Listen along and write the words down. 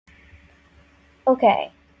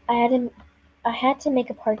Okay, I had to I had to make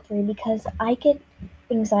a part three because I get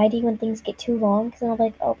anxiety when things get too long because I'm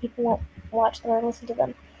like, oh, people won't watch them or listen to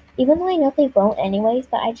them, even though I know they won't anyways.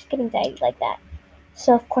 But I just get anxiety like that.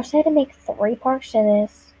 So of course I had to make three parts to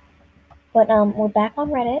this. But we're back on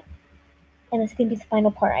Reddit, and this is gonna be the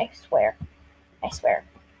final part. I swear. I swear.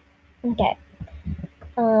 Okay.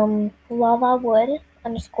 Lava Wood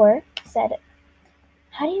underscore said,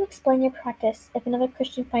 how do you explain your practice if another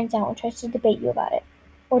Christian finds out and tries to debate you about it?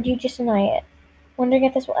 Or do you just deny it? Wondering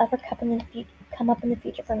if this will ever come up in the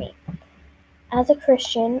future for me. As a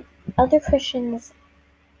Christian, other Christians,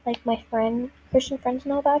 like my Christian friends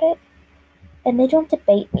know about it, and they don't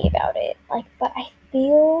debate me about it. But I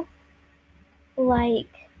feel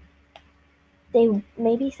like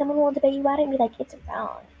maybe someone will debate you about it and be like, it's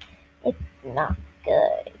wrong. It's not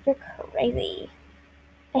good. You're crazy.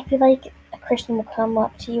 I feel like a Christian will come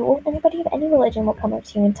up to you, or anybody of any religion will come up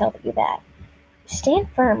to you and tell you that. Stand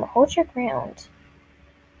firm, hold your ground.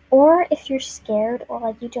 Or if you're scared or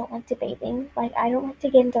like you don't like debating, like I don't like to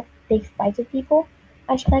get into big fights with people,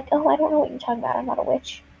 I just be like, oh, I don't know what you're talking about. I'm not a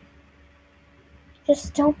witch.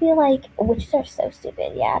 Just don't be like, witches are so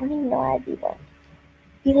stupid. Yeah, I don't even know why I'd be one.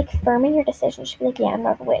 Be like firm in your decision. Just be like, yeah, I'm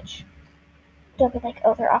not a witch. Don't be like,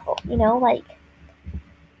 oh, they're awful. Like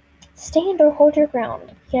stand or hold your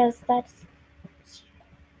ground because that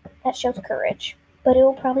shows courage. But it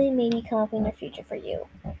will probably maybe come up in the future for you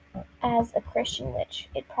as a Christian witch.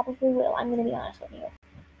 It probably will. I'm gonna be honest with you.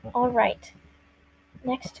 All right.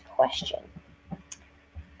 Next question.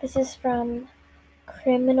 This is from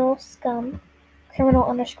Criminal Scum, Criminal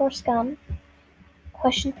underscore Scum.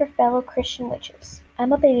 Question for fellow Christian witches.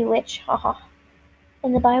 I'm a baby witch, haha.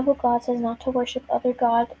 In the Bible, God says not to worship other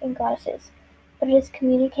gods and goddesses, but it is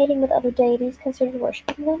communicating with other deities considered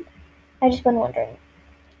worshiping them? I just been wondering.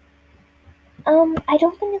 I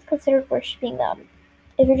don't think it's considered worshiping them.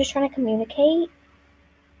 If you're just trying to communicate,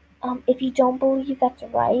 if you don't believe that's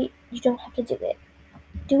right, you don't have to do it.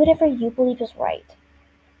 Do whatever you believe is right,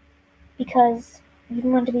 because you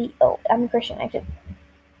don't want to be. Oh, I'm a Christian. I have to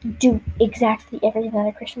do exactly everything that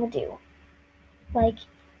a Christian would do. Like,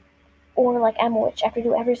 or like I'm a witch. I have to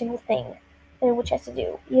do every single thing that a witch has to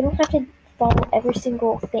do. You don't have to follow every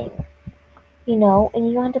single thing, and you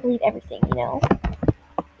don't have to believe everything.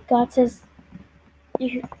 God says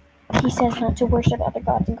you. He says not to worship other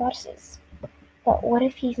gods and goddesses. But what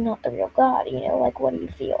if he's not the real God? Like what do you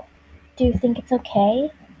feel? Do you think it's okay?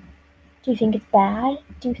 Do you think it's bad?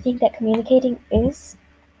 Do you think that communicating is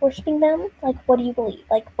worshiping them? Like what do you believe?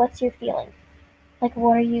 Like what's your feeling? Like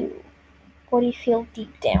what do you feel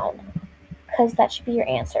deep down? Because that should be your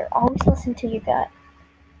answer. Always listen to your gut,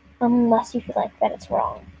 unless you feel like that it's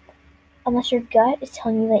wrong. Unless your gut is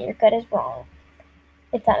telling you that your gut is wrong,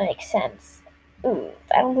 if that makes sense. Ooh,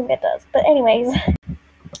 I don't think that does. But anyways,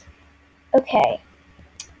 okay.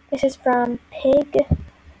 This is from Pig,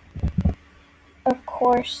 of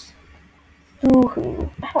course. Boohoo.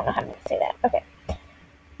 I don't know how to say that. Okay.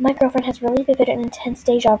 My girlfriend has really vivid and intense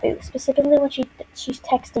deja vu, specifically when she's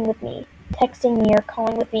texting me or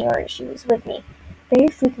calling with me or she was with me, very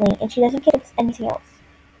frequently, and she doesn't get anything else.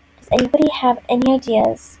 Does anybody have any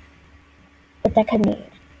ideas what that could mean?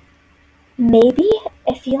 Maybe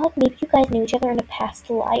I feel like maybe you guys knew each other in a past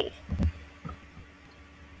life.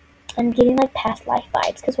 I'm getting like past life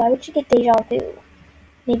vibes, because why would she get deja vu?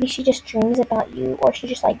 Maybe she just dreams about you, or she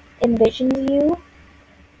just like envisions you,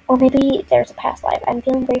 or maybe there's a past life. I'm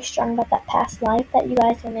feeling very strong about that past life that you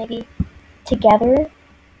guys are maybe together,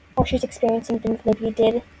 or she's experiencing things maybe you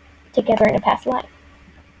did together in a past life.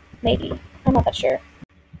 Maybe. I'm not that sure.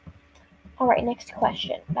 Alright, next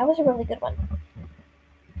question. That was a really good one.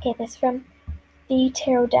 Okay, this is from the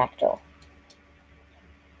Pterodactyl.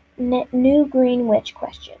 New green witch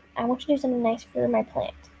question. I want to do something nice for my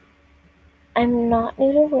plant. I'm not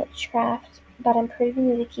new to witchcraft, but I'm pretty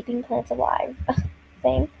new to keeping plants alive.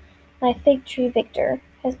 Same. My fig tree Victor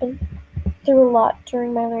has been through a lot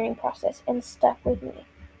during my learning process and stuck with me.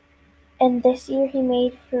 And this year he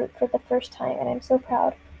made fruit for the first time, and I'm so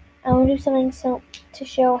proud. I want to do something to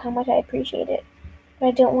show how much I appreciate it, but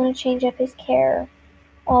I don't want to change up his care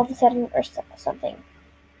all of a sudden or something.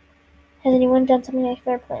 Has anyone done something nice for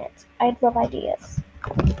their plants? I'd love ideas.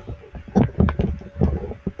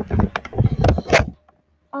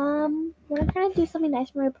 When I'm trying to do something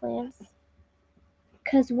nice for my plants,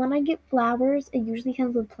 because when I get flowers, it usually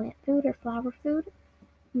comes with plant food or flower food.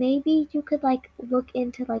 Maybe you could like look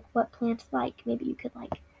into like what plants like. Maybe you could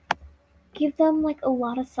like give them like a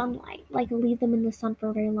lot of sunlight, like leave them in the sun for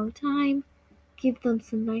a very long time. Give them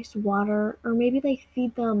some nice water, or maybe like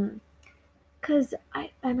feed them. Cause I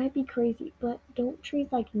might be crazy, but don't trees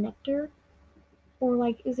like nectar? Or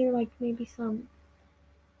like, is there like maybe some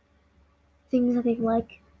things that they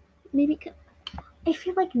like? Maybe I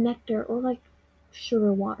feel like nectar or like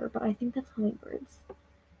sugar water, but I think that's hummingbirds.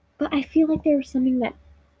 But I feel like there was something that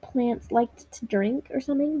plants liked to drink or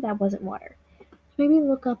something that wasn't water. Maybe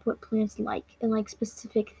look up what plants like and like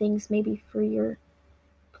specific things maybe for your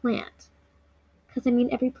plant. Because I mean,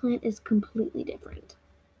 every plant is completely different.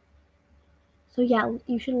 So yeah,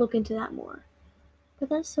 you should look into that more. But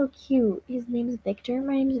that's so cute. His name is Victor.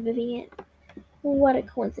 My name is Vivian. What a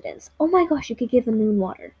coincidence. Oh my gosh, you could give the moon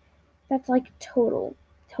water. That's like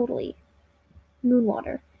totally moon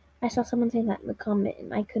water. I saw someone saying that in the comment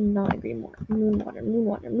and I could not agree more. Moon water, moon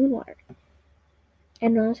water, moon water.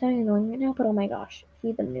 And not sounding annoying right now, but oh my gosh,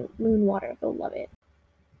 feed them moon water. They'll love it.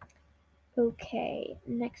 Okay,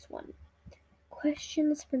 next one.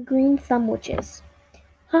 Questions for green thumb witches.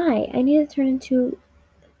 Hi, I need to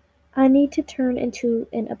turn into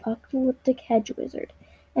an apocalyptic hedge wizard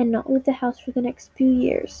and not leave the house for the next few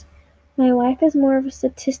years. My wife is more of a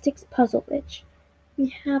statistics puzzle witch.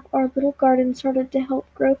 We have our little garden started to help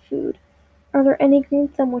grow food. Are there any green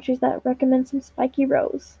thumb witches that recommend some spiky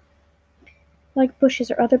rose? Like bushes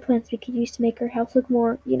or other plants we could use to make our house look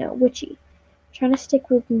more, witchy. Trying to stick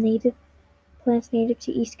with native plants native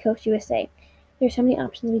to East Coast USA. There's so many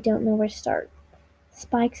options we don't know where to start.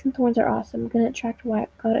 Spikes and thorns are awesome. Gotta attract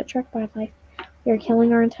wildlife. We are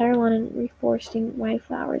killing our entire lawn and reforesting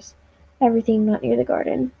wildflowers. Everything not near the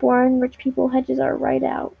garden. Boring rich people hedges are right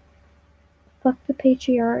out. Fuck the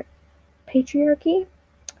patriarchy.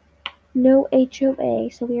 No HOA,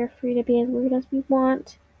 so we are free to be as weird as we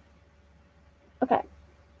want. Okay.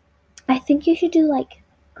 I think you should do like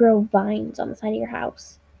grow vines on the side of your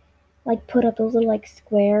house. Like put up those little like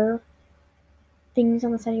square things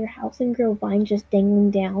on the side of your house and grow vines just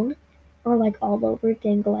dangling down. Or like all over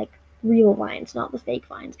dangle like real vines, not the fake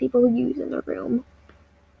vines people use in their room.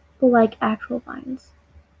 But like actual vines.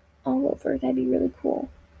 All over. That'd be really cool.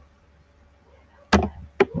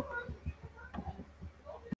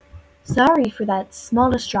 Sorry for that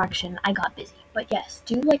small distraction. I got busy. But yes,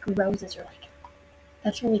 do like roses or like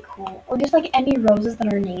that's really cool. Or just like any roses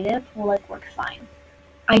that are native will like work fine.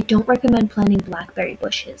 I don't recommend planting blackberry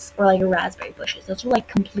bushes or like raspberry bushes. Those will like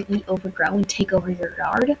completely overgrow and take over your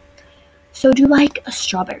yard. So do like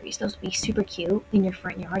strawberries. Those would be super cute in your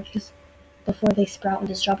front yard because before they sprout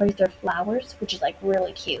into strawberries, they're flowers, which is like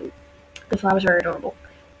really cute. The flowers are adorable.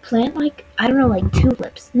 Plant like I don't know, like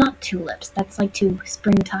tulips. Not tulips. That's like too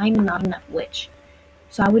springtime and not enough witch.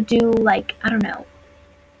 So I would do like I don't know.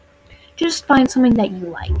 Just find something that you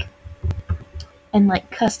like and like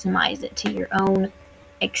customize it to your own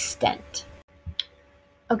extent.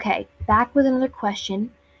 Okay, back with another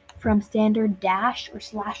question from standard dash or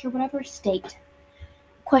slash or whatever state.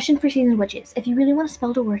 Question for seasoned witches. If you really want a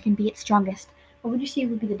spell to work and be its strongest, what would you say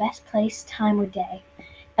would be the best place, time, or day?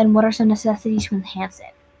 And what are some necessities to enhance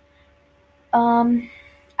it?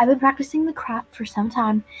 I've been practicing the craft for some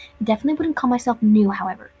time. Definitely wouldn't call myself new,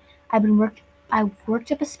 however. I've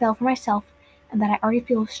worked up a spell for myself and that I already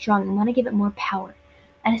feel strong and want to give it more power.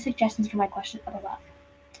 Any suggestions for my question up above?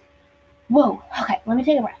 Whoa, okay, let me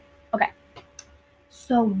take a breath. Okay.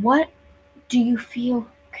 So what do you feel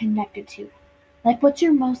connected to? Like what's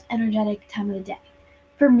your most energetic time of the day?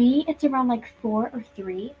 For me, it's around like 4 or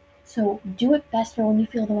 3. So do it best for when you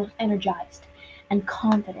feel the most energized and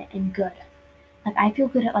confident and good. Like I feel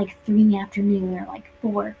good at like 3 in the afternoon or like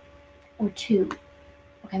 4 or 2.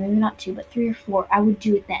 Okay, maybe not 2, but 3 or 4. I would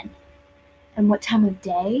do it then. And what time of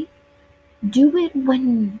day? Do it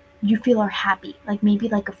when you feel are happy. Like maybe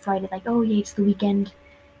like a Friday, like, oh yeah, it's the weekend.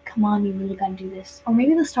 Come on, you really gotta do this. Or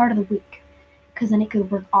maybe the start of the week. Because then it could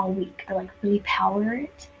work all week. Or like really power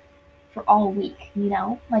it for all week,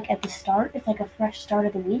 Like at the start, it's like a fresh start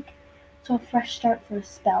of the week. So a fresh start for a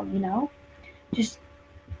spell, Just,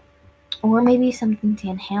 or maybe something to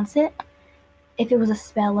enhance it. If it was a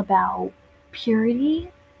spell about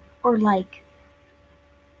purity or like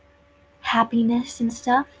happiness and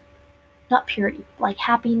stuff. Not purity, like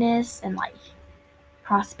happiness and like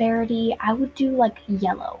prosperity, I would do like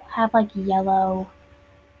yellow. Have like yellow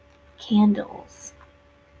candles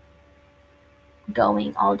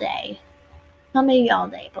going all day. Not maybe all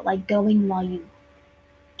day, but like going while you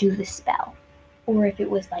do the spell. Or if it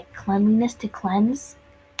was like cleanliness to cleanse,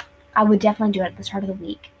 I would definitely do it at the start of the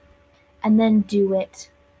week. And then do it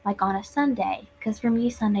like on a Sunday. Because for me,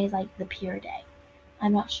 Sunday is like the pure day.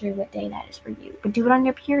 I'm not sure what day that is for you, but do it on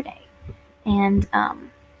your pure day. And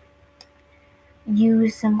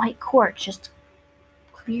use some white quartz, just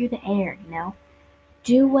clear the air,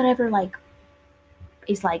 Do whatever like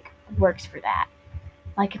is like works for that.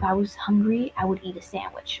 Like if I was hungry, I would eat a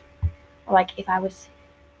sandwich. Or like if I was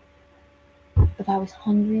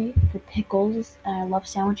hungry for pickles and I love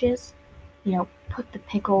sandwiches, put the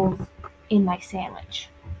pickles in my sandwich.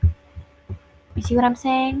 You see what I'm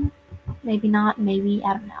saying? Maybe not, maybe,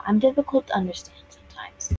 I don't know. I'm difficult to understand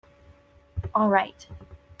sometimes. Alright,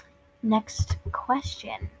 next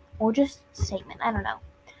question. Or just statement, I don't know.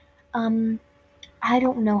 I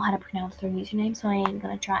don't know how to pronounce their username, so I ain't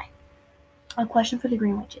gonna try. A question for the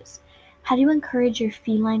Green Witches. How do you encourage your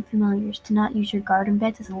feline familiars to not use your garden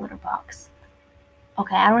beds as a litter box?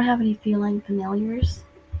 Okay, I don't have any feline familiars.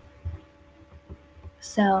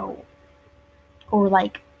 So, or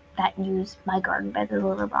like that use my garden bed as a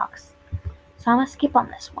litter box. So I'm gonna skip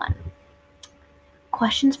on this one.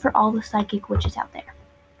 Questions for all the psychic witches out there.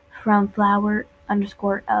 From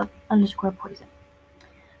flower_of_poison.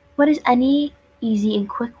 What is any easy and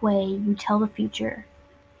quick way you tell the future?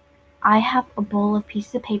 I have a bowl of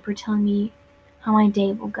pieces of paper telling me how my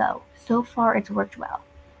day will go. So far, it's worked well.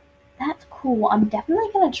 That's cool. I'm definitely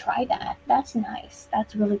gonna try that. That's nice.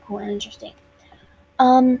 That's really cool and interesting.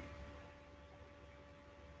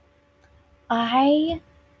 I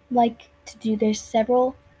like to do. There's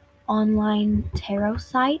several online tarot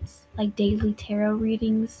sites like daily tarot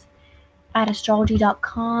readings at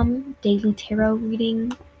astrology.com, daily tarot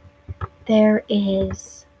reading. There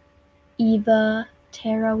is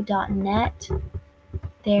evatarot.net.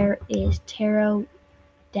 There is tarot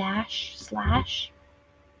dash slash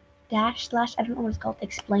I don't know what it's called,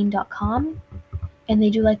 explain.com, and they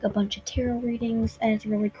do like a bunch of tarot readings, and it's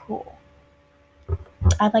really cool.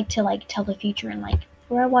 I like to like tell the future, and like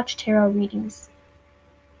where I watch tarot readings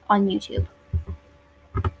on YouTube.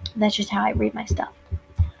 That's just how I read my stuff.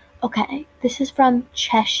 Okay, this is from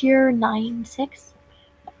Cheshire96,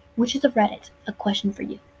 which is a Reddit. A question for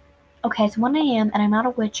you. Okay, it's 1 a.m. and I'm not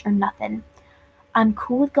a witch or nothing. I'm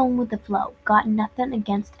cool with going with the flow. Got nothing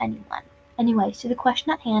against anyone. Anyways, to the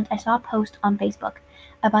question at hand, I saw a post on Facebook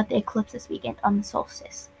about the eclipse this weekend on the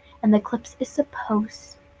solstice, and the eclipse is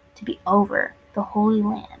supposed to be over the Holy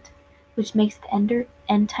Land, which makes the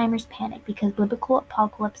end timers panic because biblical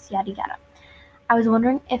apocalypse, yada yada. I was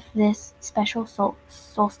wondering if this special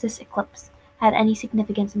solstice eclipse had any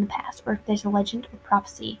significance in the past, or if there's a legend or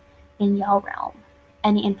prophecy in y'all realm.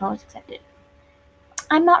 Any info is accepted.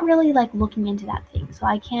 I'm not really like looking into that thing, so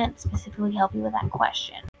I can't specifically help you with that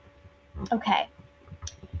question. Okay.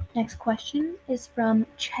 Next question is from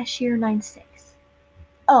Cheshire96.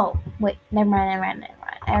 Oh, wait, never mind.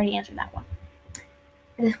 I already answered that one.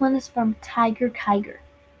 This one is from Tiger.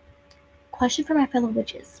 Question for my fellow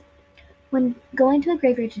witches. When going to the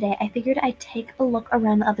graveyard today, I figured I'd take a look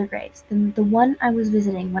around the other graves than the one I was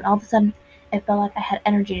visiting, when all of a sudden it felt like I had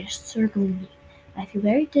energy just circling me. I feel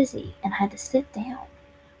very dizzy and had to sit down.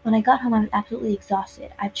 When I got home, I was absolutely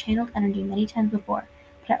exhausted. I've channeled energy many times before,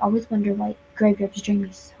 but I always wonder why graveyards drain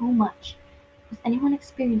me so much. Does anyone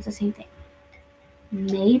experience the same thing?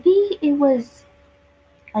 Maybe it was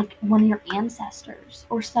like one of your ancestors,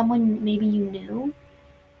 or someone maybe you knew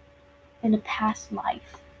in a past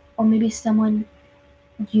life, or maybe someone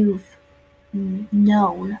you've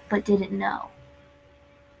known but didn't know.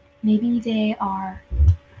 Maybe they are,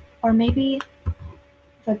 or maybe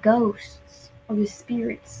the ghosts or the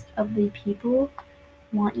spirits of the people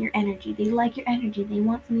want your energy. They like your energy. They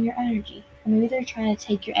want some of your energy. Or maybe they're trying to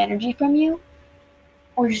take your energy from you,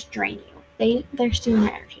 or just drain you. They're stealing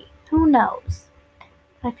your energy. Who knows?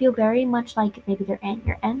 I feel very much like maybe they're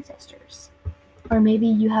your ancestors. Or maybe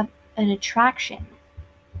you have an attraction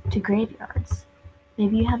to graveyards.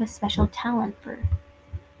 Maybe you have a special talent for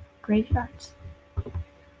graveyards.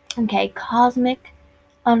 Okay,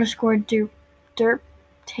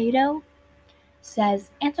 cosmic_derptato says,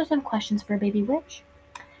 answer some questions for a baby witch.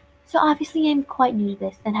 So obviously I'm quite new to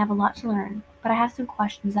this and have a lot to learn, but I have some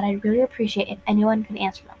questions that I'd really appreciate if anyone could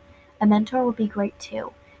answer them. A mentor would be great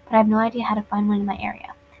too, but I have no idea how to find one in my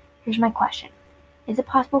area. Here's my question. Is it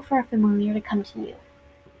possible for a familiar to come to you?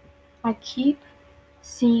 I keep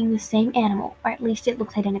seeing the same animal, or at least it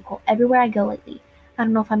looks identical, everywhere I go lately. I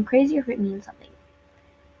don't know if I'm crazy or if it means something.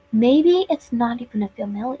 Maybe it's not even a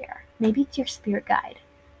familiar. Maybe it's your spirit guide.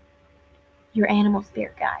 Your animal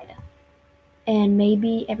spirit guide. And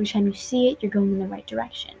maybe every time you see it, you're going in the right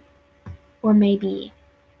direction. Or maybe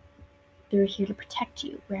they're here to protect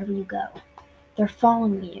you wherever you go. They're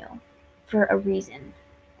following you for a reason.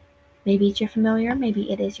 Maybe it's your familiar,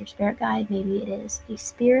 maybe it is your spirit guide, maybe it is a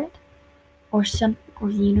spirit, or the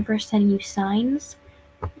universe sending you signs.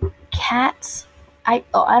 Cats. I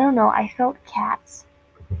don't know, I felt cats.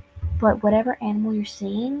 But whatever animal you're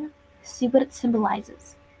seeing, see what it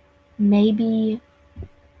symbolizes. Maybe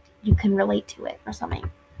you can relate to it or something.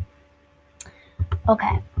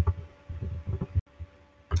 Okay.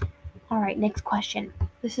 Alright, next question.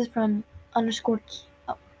 This is from _.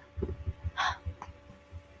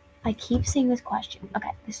 I keep seeing this question.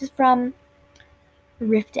 Okay, this is from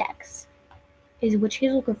RiftX. Is witch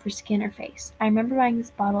hazel good for skin or face? I remember buying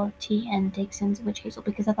this bottle of tea and Dixon's witch hazel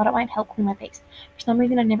because I thought it might help clean my face. For some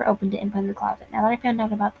reason, I never opened it and put it in the closet. Now that I found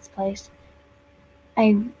out about this place,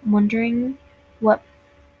 I'm wondering what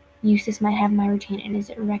use this might have in my routine, and is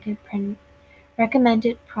it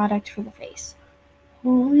recommended product for the face?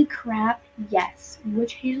 Holy crap, yes.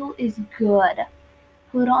 Witch hazel is good.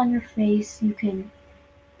 Put it on your face. You can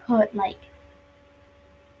put,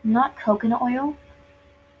 not coconut oil,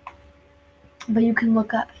 but you can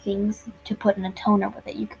look up things to put in a toner with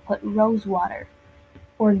it. You could put rose water,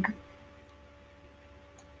 or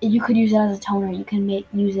you could use it as a toner. You can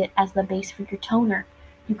use it as the base for your toner.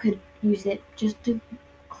 You could use it just to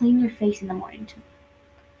clean your face in the morning.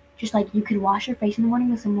 Just like you could wash your face in the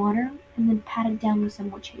morning with some water and then pat it down with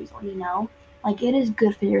some witch hazel, Like, it is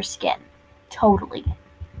good for your skin. Totally.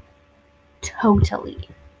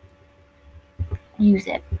 Use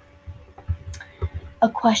it. A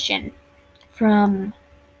question from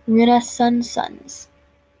Rina Sons.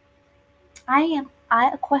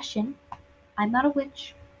 A question. I'm not a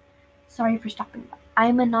witch. Sorry for stopping by.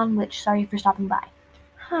 I'm a non-witch. Sorry for stopping by.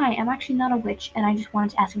 Hi, I'm actually not a witch, and I just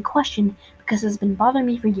wanted to ask a question because it's been bothering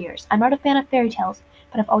me for years. I'm not a fan of fairy tales,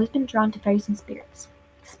 but I've always been drawn to fairies and spirits.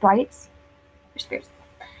 Sprites? Or spirits.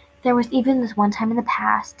 There was even this one time in the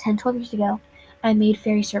past, 10-12 years ago, I made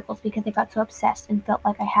fairy circles because I got so obsessed and felt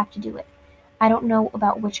like I have to do it. I didn't know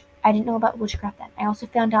about witchcraft then. I also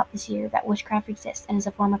found out this year that witchcraft exists and is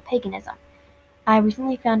a form of paganism. I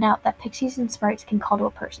recently found out that pixies and sprites can call to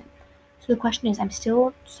a person. So the question is, I'm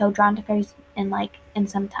still so drawn to fairies and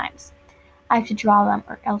sometimes I have to draw them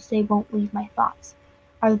or else they won't leave my thoughts.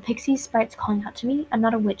 Are the pixies sprites calling out to me? I'm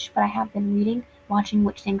not a witch, but I have been watching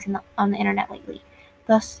witch things on the internet lately.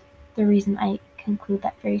 Thus, the reason I conclude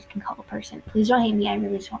that fairies can call a person. Please don't hate me, I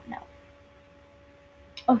really just want to know.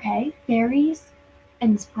 Okay, fairies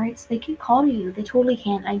and sprites, they can call to you. They totally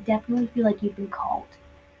can. I definitely feel like you've been called.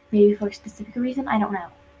 Maybe for a specific reason, I don't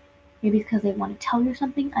know. Maybe it's because they want to tell you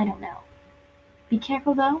something, I don't know. Be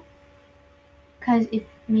careful though, because if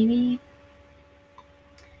maybe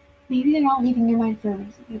they're not leaving your mind for a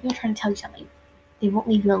reason. Maybe they're trying to tell you something. They won't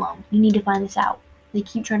leave you alone. You need to find this out. They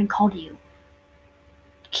keep trying to call to you.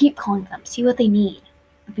 Keep calling them. See what they need.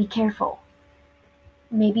 But be careful.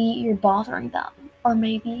 Maybe you're bothering them. Or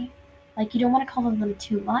maybe, you don't want to call them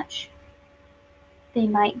too much. They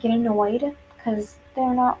might get annoyed because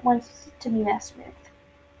they're not ones to be messed with.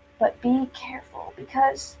 But be careful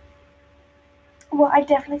because, I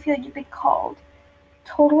definitely feel like you've been called.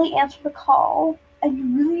 Totally answer the call. And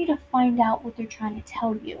you really need to find out what they're trying to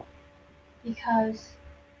tell you. Because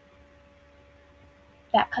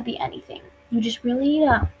that could be anything. You just really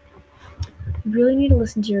need to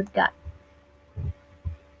listen to your gut.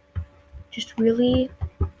 Just really,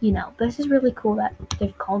 this is really cool that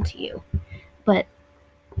they've called to you. But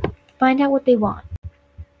find out what they want.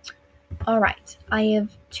 Alright, I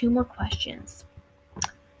have 2 more questions.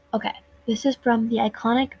 Okay, this is from the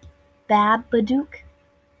iconic Babadook.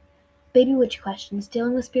 Baby witch questions,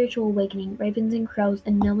 dealing with spiritual awakening, ravens and crows,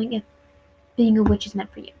 and knowing if being a witch is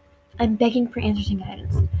meant for you. I'm begging for answers and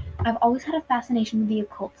guidance. I've always had a fascination with the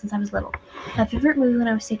occult since I was little. My favorite movie when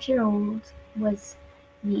I was 6 years old was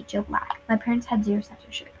Meet Joe Black. My parents had zero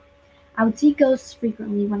censorship. I would see ghosts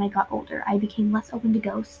frequently when I got older. I became less open to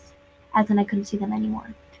ghosts, as in I couldn't see them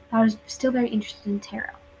anymore. But I was still very interested in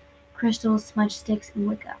tarot, crystals, smudge sticks, and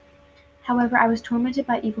Wicca. However, I was tormented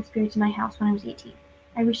by evil spirits in my house when I was 18.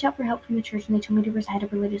 I reached out for help from the church and they told me to recite a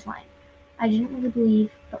religious line. I didn't really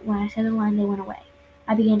believe, but when I said the line, they went away.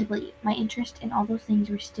 I began to believe. My interest in all those things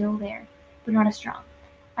were still there, but not as strong.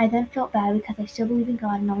 I then felt bad because I still believe in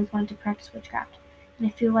God and always wanted to practice witchcraft, and I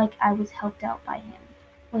feel like I was helped out by him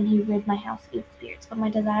when he rid my house of evil spirits, but my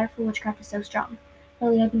desire for witchcraft is so strong.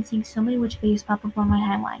 Lately, I've been seeing so many witch videos pop up on my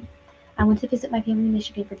timeline. I went to visit my family in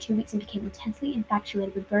Michigan for 2 weeks and became intensely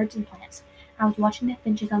infatuated with birds and plants. I was watching the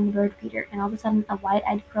finches on the bird feeder, and all of a sudden a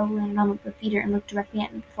wide-eyed crow landed on the feeder and looked directly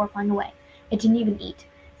at me before flying away. It didn't even eat.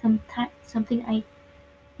 Something I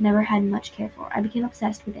never had much care for. I became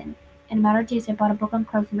obsessed with it. In a matter of days, I bought a book on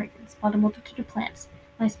crows and ravens, bought a multitude of plants.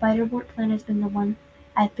 My spiderwort plant has been the one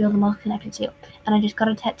I feel the most connected to, and I just got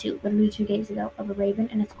a tattoo, literally 2 days ago, of a raven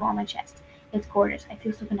and a skull on my chest. It's gorgeous. I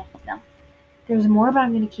feel so connected to them. There's more, but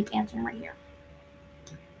I'm going to keep answering right here.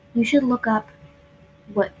 You should look up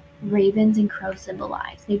what ravens and crows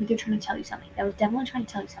symbolize. Maybe they're trying to tell you something. That was definitely trying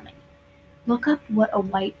to tell you something. Look up what a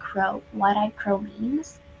wide-eyed crow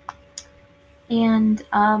means, and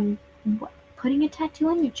Putting a tattoo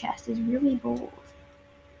on your chest is really bold.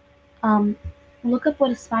 Look up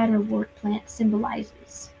what a spiderwort plant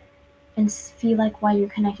symbolizes and feel like why you're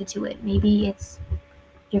connected to it. Maybe it's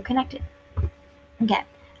you're connected. Okay.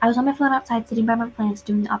 I was on my phone outside sitting by my plants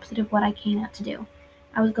doing the opposite of what I came out to do.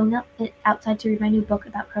 I was going outside to read my new book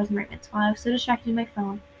about crows and ravens. While I was so distracted in my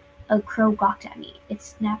phone, a crow gawked at me. It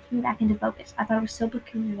snapped me back into focus. I thought it was so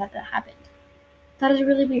peculiar that happened. That is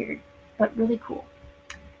really weird, but really cool.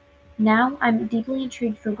 Now I'm deeply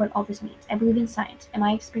intrigued for what all this means. I believe in science. Am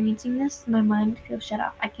I experiencing this? My mind feels shut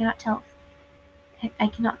off. I cannot tell. I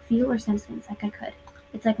cannot feel or sense things like I could.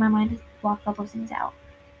 It's like my mind has blocked all those things out.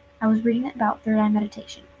 I was reading about third eye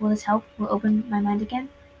meditation. Will this help? Will it open my mind again?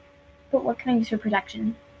 But what can I use for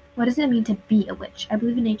protection? What does it mean to be a witch? I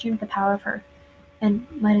believe in nature and the power of her, and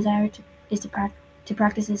my desire to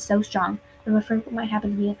practice is so strong. I'm afraid what might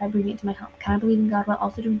happen to me if I bring it to my home. Can I believe in God while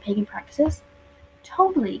also doing pagan practices?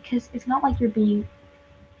 Totally, because it's not like you're being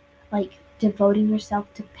like devoting yourself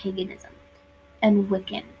to paganism and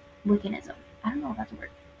Wiccanism. I don't know if that's a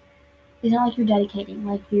word. It's not like you're dedicating,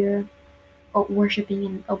 like you're worshiping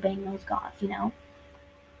and obeying those gods.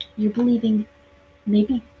 You're believing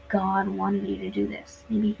maybe God wanted you to do this.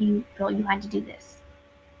 Maybe He felt you had to do this.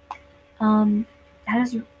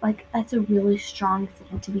 That's a really strong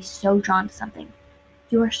thing to be so drawn to something.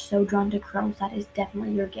 You are so drawn to crows. That is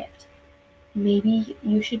definitely your gift. Maybe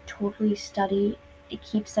you should totally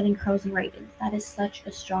keep studying crows and ravens. That is such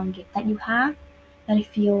a strong gift that you have that I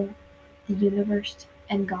feel the universe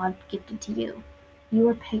and God gifted to you. You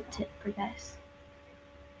were picked for this.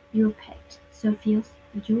 You were picked. So it feels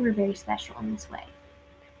you are very special in this way.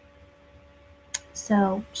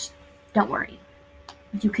 So just don't worry.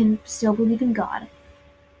 You can still believe in God.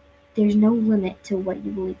 There's no limit to what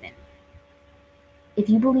you believe in. If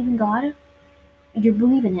you believe in God, you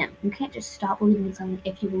believe in Him. You can't just stop believing in something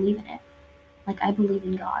if you believe in it. Like, I believe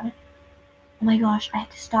in God. Oh my gosh, I have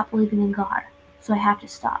to stop believing in God, so I have to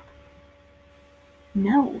stop.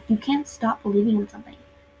 No, you can't stop believing in something.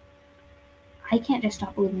 I can't just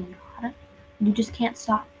stop believing in God. You just can't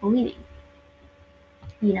stop believing.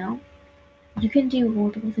 You can do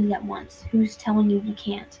multiple things at once. Who's telling you you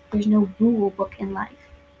can't? There's no rule book in life.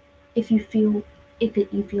 If you feel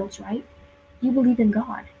it's right, you believe in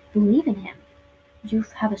God. Believe in Him. You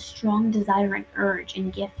have a strong desire and urge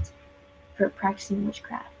and gift for practicing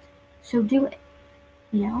witchcraft. So do it.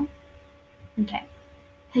 Okay.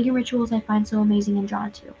 Pagan rituals I find so amazing and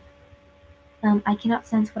drawn to. I cannot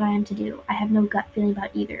sense what I am to do. I have no gut feeling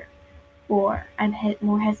about either. Or I'm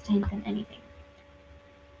more hesitant than anything.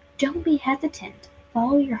 Don't be hesitant.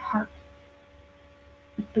 Follow your heart.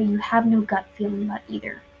 But you have no gut feeling about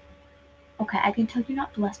either. Okay, I can tell you're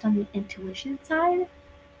not blessed on the intuition side.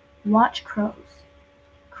 Watch crows.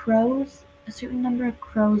 Crows, a certain number of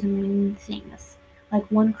crows mean things. Like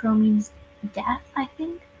one crow means death, I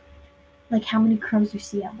think. Like how many crows you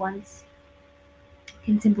see at once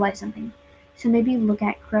can symbolize something. So maybe look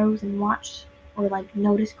at crows and watch or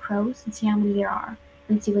notice crows and see how many there are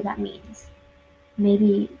and see what that means.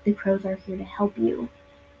 Maybe the crows are here to help you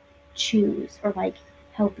choose or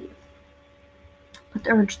help you. But the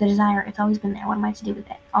urge, the desire, it's always been there. What am I to do with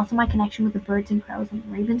it? Also my connection with the birds and crows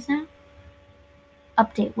and ravens now.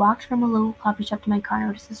 Update. Walked from a local coffee shop to my car and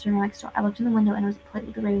noticed a store next door. I looked in the window and it was a plate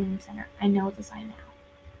with the Raven Center. I know it's a sign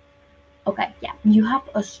now. Okay, yeah. You have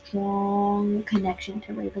a strong connection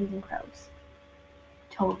to ravens and crows.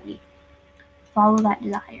 Totally. Follow that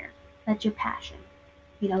desire. That's your passion.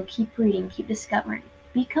 Keep reading, keep discovering.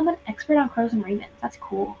 Become an expert on crows and ravens. That's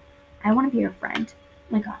cool. I want to be your friend.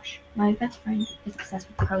 Oh my gosh, my best friend is obsessed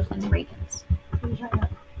with crows and ravens.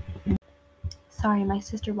 Sorry, my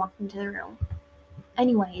sister walked into the room.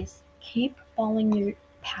 Anyways, keep following your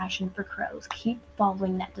passion for crows. Keep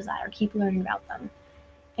following that desire. Keep learning about them.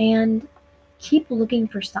 And keep looking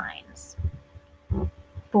for signs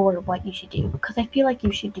for what you should do. Because I feel like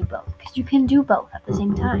you should do both. Because you can do both at the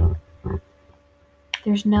same time.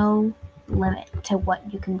 There's no limit to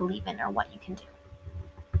what you can believe in or what you can do.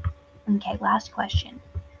 Okay, last question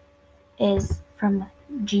is from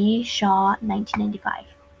G. Shaw, 1995.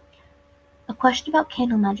 A question about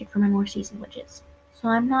candle magic for my more seasoned witches. So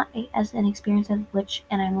I'm not as an experienced witch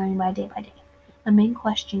and I'm learning by day. The main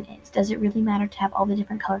question is, does it really matter to have all the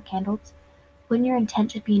different colored candles? Wouldn't your intent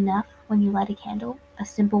just be enough when you light a candle? A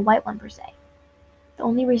simple white one per se. The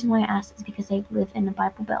only reason why I asked is because I live in a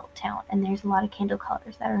Bible Belt town and there's a lot of candle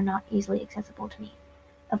colors that are not easily accessible to me.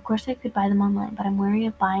 Of course I could buy them online, but I'm wary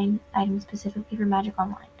of buying items specifically for magic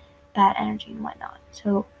online, bad energy and whatnot.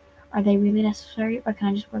 So are they really necessary, or can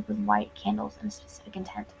I just work with white candles in a specific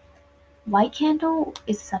intent? White candle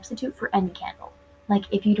is a substitute for any candle. Like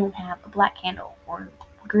if you don't have a black candle or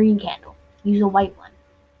a green candle, use a white one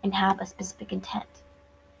and have a specific intent.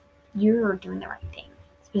 You're doing the right thing.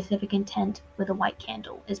 Specific intent with a white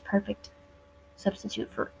candle is perfect substitute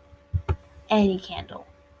for any candle,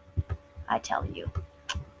 I tell you.